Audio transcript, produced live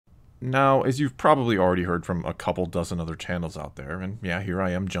Now, as you've probably already heard from a couple dozen other channels out there, and yeah, here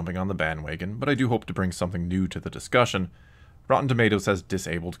I am jumping on the bandwagon, but I do hope to bring something new to the discussion. Rotten Tomatoes has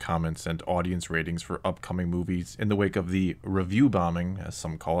disabled comments and audience ratings for upcoming movies in the wake of the review bombing, as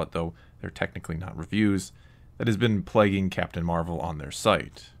some call it, though they're technically not reviews, that has been plaguing Captain Marvel on their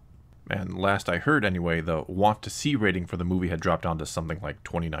site. And last I heard anyway, the want to see rating for the movie had dropped down to something like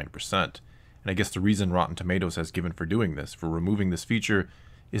 29%. And I guess the reason Rotten Tomatoes has given for doing this, for removing this feature,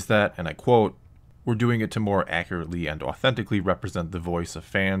 is that, and I quote, "We're doing it to more accurately and authentically represent the voice of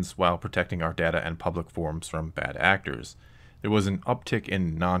fans while protecting our data and public forums from bad actors. There was an uptick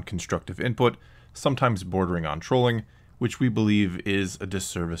in non-constructive input, sometimes bordering on trolling, which we believe is a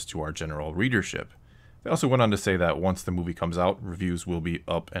disservice to our general readership." They also went on to say that once the movie comes out, reviews will be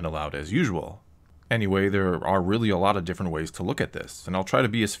up and allowed as usual. Anyway, there are really a lot of different ways to look at this, and I'll try to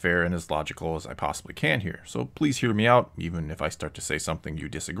be as fair and as logical as I possibly can here, so please hear me out, even if I start to say something you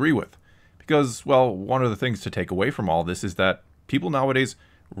disagree with. Because, well, one of the things to take away from all this is that people nowadays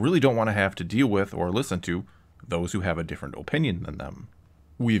really don't want to have to deal with or listen to those who have a different opinion than them.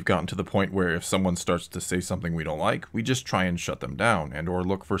 We've gotten to the point where if someone starts to say something we don't like, we just try and shut them down, and or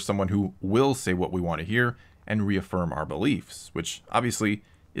look for someone who will say what we want to hear and reaffirm our beliefs, which obviously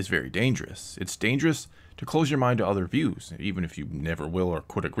is very dangerous. It's dangerous to close your mind to other views, even if you never will or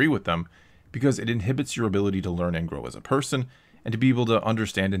could agree with them, because it inhibits your ability to learn and grow as a person, and to be able to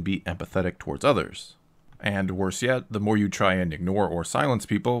understand and be empathetic towards others. And worse yet, the more you try and ignore or silence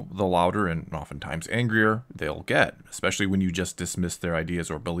people, the louder and oftentimes angrier they'll get, especially when you just dismiss their ideas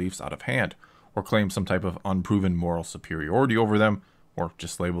or beliefs out of hand, or claim some type of unproven moral superiority over them, or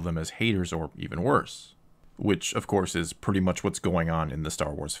just label them as haters or even worse. Which, of course, is pretty much what's going on in the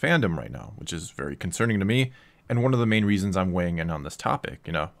Star Wars fandom right now, which is very concerning to me, and one of the main reasons I'm weighing in on this topic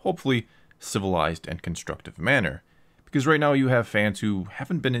in a hopefully civilized and constructive manner. Because right now you have fans who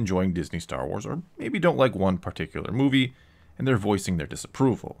haven't been enjoying Disney Star Wars, or maybe don't like one particular movie, and they're voicing their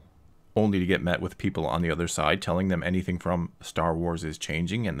disapproval, only to get met with people on the other side telling them anything from Star Wars is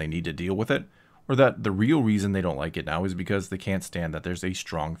changing and they need to deal with it, or that the real reason they don't like it now is because they can't stand that there's a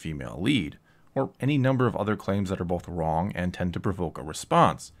strong female lead, or any number of other claims that are both wrong and tend to provoke a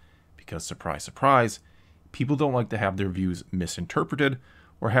response. Because, surprise, surprise, people don't like to have their views misinterpreted,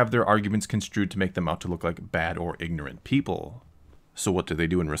 or have their arguments construed to make them out to look like bad or ignorant people. So what do they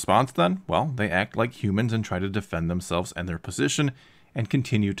do in response then? Well, they act like humans and try to defend themselves and their position, and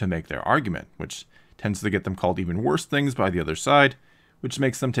continue to make their argument, which tends to get them called even worse things by the other side, which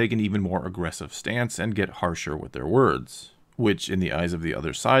makes them take an even more aggressive stance and get harsher with their words. Which, in the eyes of the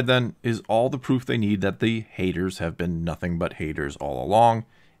other side then, is all the proof they need that the haters have been nothing but haters all along,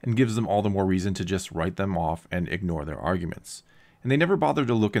 and gives them all the more reason to just write them off and ignore their arguments. And they never bother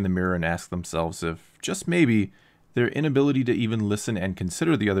to look in the mirror and ask themselves if, just maybe, their inability to even listen and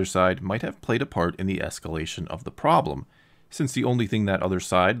consider the other side might have played a part in the escalation of the problem, since the only thing that other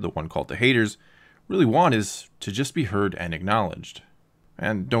side, the one called the haters, really want is to just be heard and acknowledged.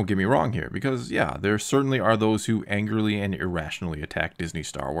 And don't get me wrong here, because yeah, there certainly are those who angrily and irrationally attack Disney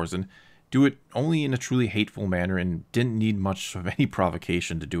Star Wars and do it only in a truly hateful manner and didn't need much of any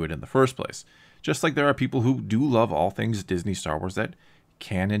provocation to do it in the first place. Just like there are people who do love all things Disney Star Wars that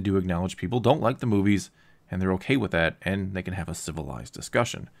can and do acknowledge people don't like the movies, and they're okay with that, and they can have a civilized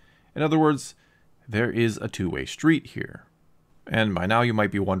discussion. In other words, there is a two-way street here. And by now you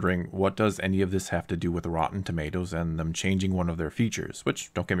might be wondering, what does any of this have to do with Rotten Tomatoes and them changing one of their features?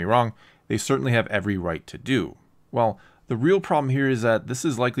 Which, don't get me wrong, they certainly have every right to do. Well, the real problem here is that this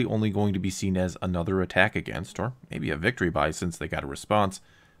is likely only going to be seen as another attack against, or maybe a victory by since they got a response,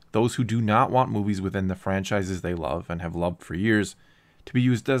 those who do not want movies within the franchises they love and have loved for years to be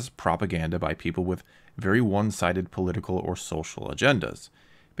used as propaganda by people with very one-sided political or social agendas.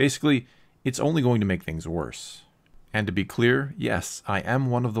 Basically, it's only going to make things worse. And to be clear, yes, I am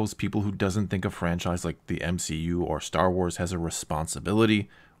one of those people who doesn't think a franchise like the MCU or Star Wars has a responsibility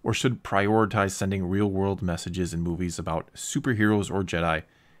or should prioritize sending real-world messages in movies about superheroes or Jedi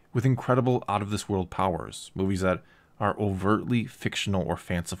with incredible out-of-this-world powers, movies that are overtly fictional or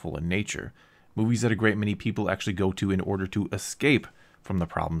fanciful in nature, movies that a great many people actually go to in order to escape from the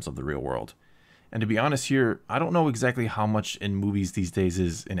problems of the real world. And to be honest here, I don't know exactly how much in movies these days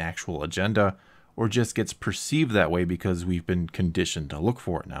is an actual agenda, or just gets perceived that way because we've been conditioned to look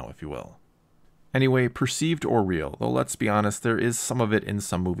for it now, if you will. Anyway, perceived or real, though let's be honest, there is some of it in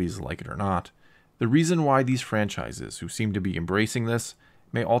some movies, like it or not. The reason why these franchises, who seem to be embracing this,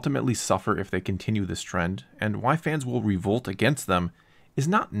 may ultimately suffer if they continue this trend, and why fans will revolt against them, is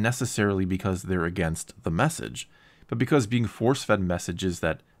not necessarily because they're against the message, but because being force-fed messages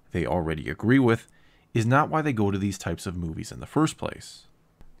that they already agree with is not why they go to these types of movies in the first place.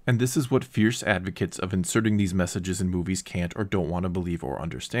 And this is what fierce advocates of inserting these messages in movies can't or don't want to believe or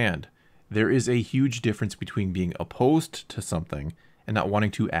understand. There is a huge difference between being opposed to something and not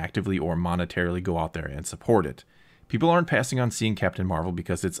wanting to actively or monetarily go out there and support it. People aren't passing on seeing Captain Marvel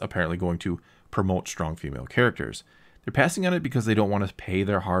because it's apparently going to promote strong female characters. They're passing on it because they don't want to pay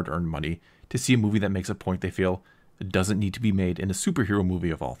their hard-earned money to see a movie that makes a point they feel doesn't need to be made in a superhero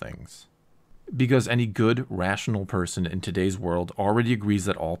movie of all things. Because any good, rational person in today's world already agrees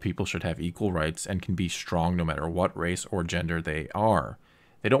that all people should have equal rights and can be strong no matter what race or gender they are.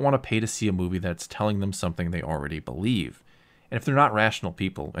 They don't want to pay to see a movie that's telling them something they already believe. And if they're not rational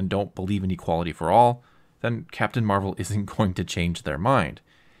people and don't believe in equality for all, then Captain Marvel isn't going to change their mind.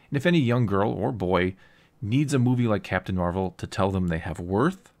 And if any young girl or boy needs a movie like Captain Marvel to tell them they have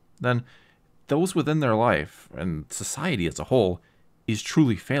worth, then those within their life, and society as a whole, is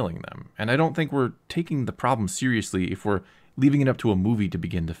truly failing them. And I don't think we're taking the problem seriously if we're leaving it up to a movie to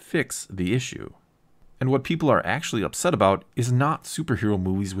begin to fix the issue. And what people are actually upset about is not superhero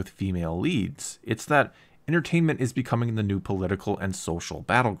movies with female leads. It's that entertainment is becoming the new political and social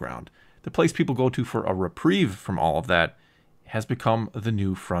battleground. The place people go to for a reprieve from all of that has become the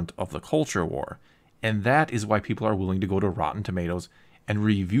new front of the culture war. And that is why people are willing to go to Rotten Tomatoes and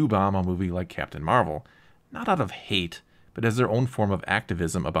review bomb a movie like Captain Marvel, not out of hate, but as their own form of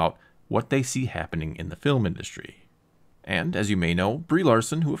activism about what they see happening in the film industry. And, as you may know, Brie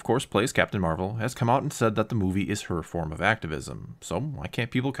Larson, who of course plays Captain Marvel, has come out and said that the movie is her form of activism. So why can't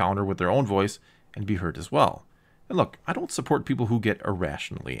people counter with their own voice and be heard as well? And look, I don't support people who get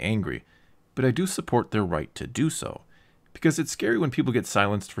irrationally angry, but I do support their right to do so. Because it's scary when people get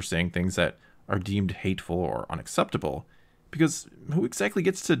silenced for saying things that are deemed hateful or unacceptable, because who exactly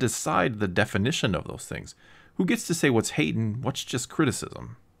gets to decide the definition of those things? Who gets to say what's hate and what's just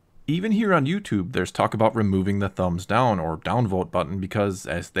criticism? Even here on YouTube, there's talk about removing the thumbs down or downvote button because,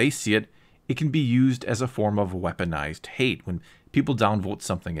 as they see it, it can be used as a form of weaponized hate when people downvote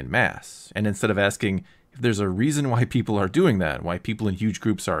something in mass. And instead of asking if there's a reason why people are doing that, why people in huge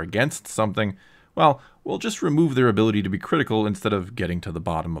groups are against something, well, we'll just remove their ability to be critical instead of getting to the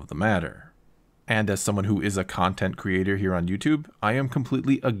bottom of the matter. And as someone who is a content creator here on YouTube, I am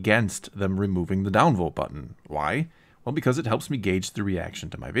completely against them removing the downvote button. Why? Well, because it helps me gauge the reaction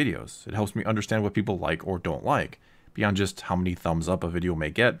to my videos. It helps me understand what people like or don't like, beyond just how many thumbs up a video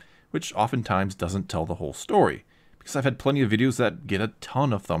may get, which oftentimes doesn't tell the whole story. Because I've had plenty of videos that get a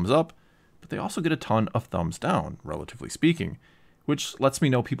ton of thumbs up, but they also get a ton of thumbs down, relatively speaking, which lets me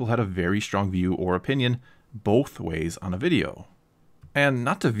know people had a very strong view or opinion both ways on a video. And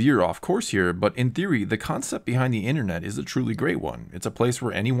not to veer off course here, but in theory, the concept behind the internet is a truly great one. It's a place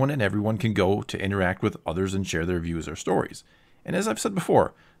where anyone and everyone can go to interact with others and share their views or stories. And as I've said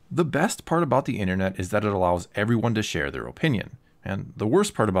before, the best part about the internet is that it allows everyone to share their opinion. And the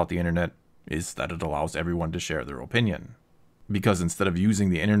worst part about the internet is that it allows everyone to share their opinion. Because instead of using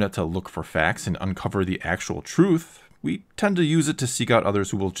the internet to look for facts and uncover the actual truth, we tend to use it to seek out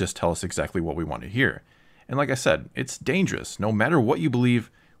others who will just tell us exactly what we want to hear. And like I said, it's dangerous, no matter what you believe,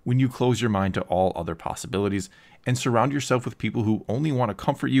 when you close your mind to all other possibilities and surround yourself with people who only want to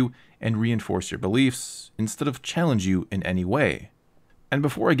comfort you and reinforce your beliefs instead of challenge you in any way. And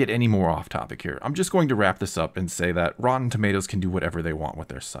before I get any more off topic here, I'm just going to wrap this up and say that Rotten Tomatoes can do whatever they want with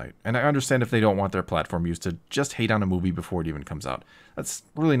their site. And I understand if they don't want their platform used to just hate on a movie before it even comes out. That's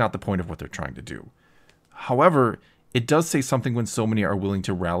really not the point of what they're trying to do. However, it does say something when so many are willing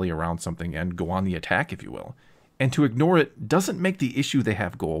to rally around something and go on the attack, if you will. And to ignore it doesn't make the issue they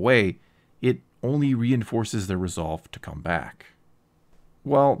have go away, it only reinforces their resolve to come back.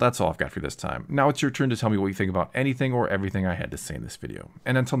 Well, that's all I've got for this time. Now it's your turn to tell me what you think about anything or everything I had to say in this video.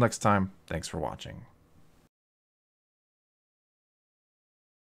 And until next time, thanks for watching.